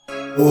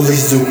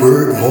Holy's the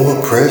word more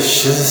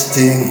precious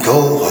than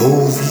gold.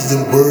 Holy's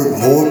the word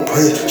more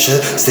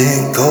precious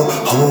than gold.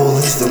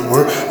 Holy's the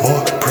word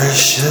more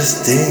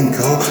precious than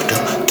gold.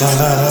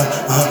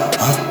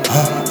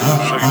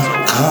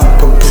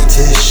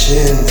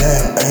 Competition,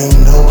 there ain't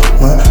no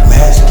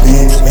match,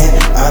 man.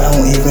 I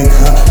don't even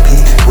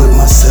compete with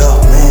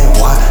myself, man.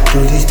 Why do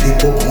these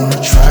people wanna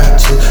try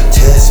to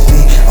test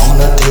me on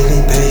a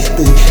daily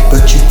basis?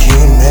 But you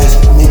can't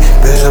mess me,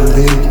 better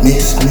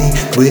miss me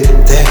with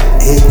that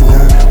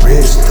ignorant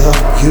stuff.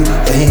 You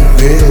ain't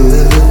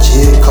really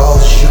legit,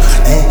 cause you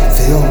ain't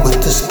filled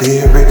with the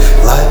spirit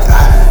like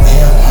I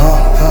am.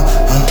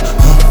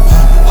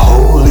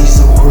 Holy's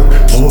the word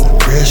more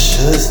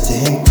precious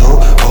than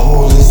gold.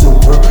 Holy's the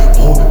word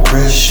more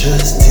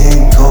precious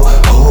than gold.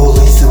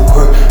 Holy's the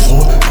word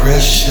more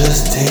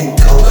precious than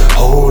gold.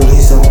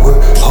 Holy's the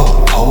word,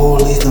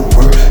 holy's the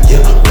word.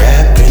 Yeah,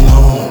 rapping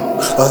on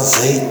a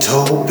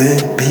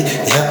Zaytoven beat.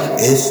 Yeah,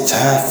 it's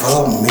time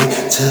for me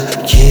to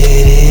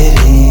get it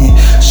in.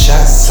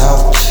 Shots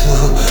out to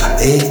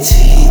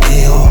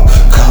ATL,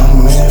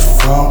 coming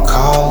from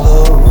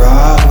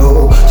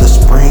Colorado. The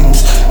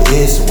Springs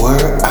is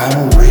where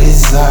I'm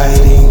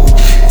residing.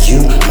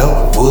 You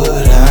know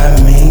what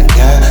I mean,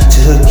 got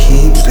to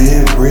keep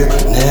it real,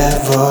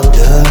 never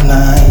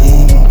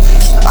denying.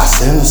 I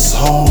sent a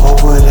song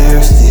over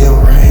there, still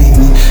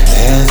raining,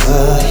 as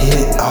a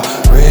hit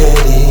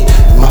already.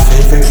 My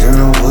favorite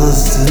girl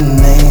was the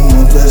name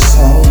of that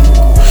song.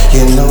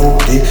 You know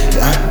that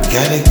I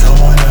got it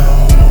going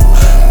on,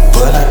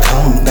 but I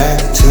come back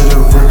to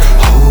the word.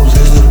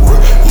 Holy's the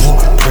word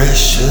more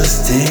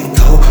precious than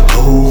gold.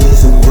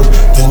 Holy's the word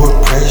more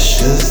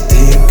precious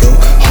than gold.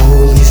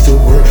 Holy's the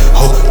word,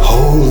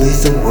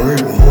 holy's the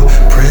word more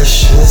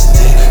precious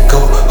than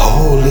gold.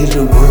 Holy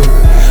the word,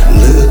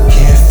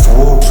 looking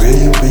for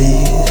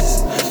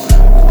ribbons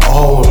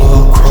all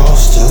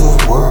across the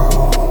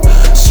world.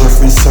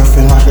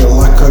 Surfing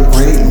like a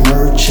great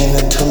merchant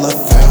until I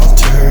found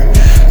her.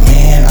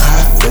 Man,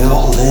 I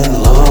fell in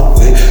love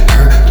with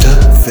her the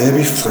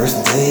very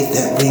first day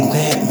that we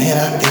met. Man,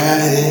 I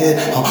got it,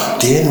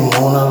 didn't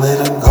wanna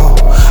let her go.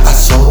 I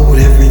sold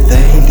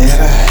everything that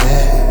I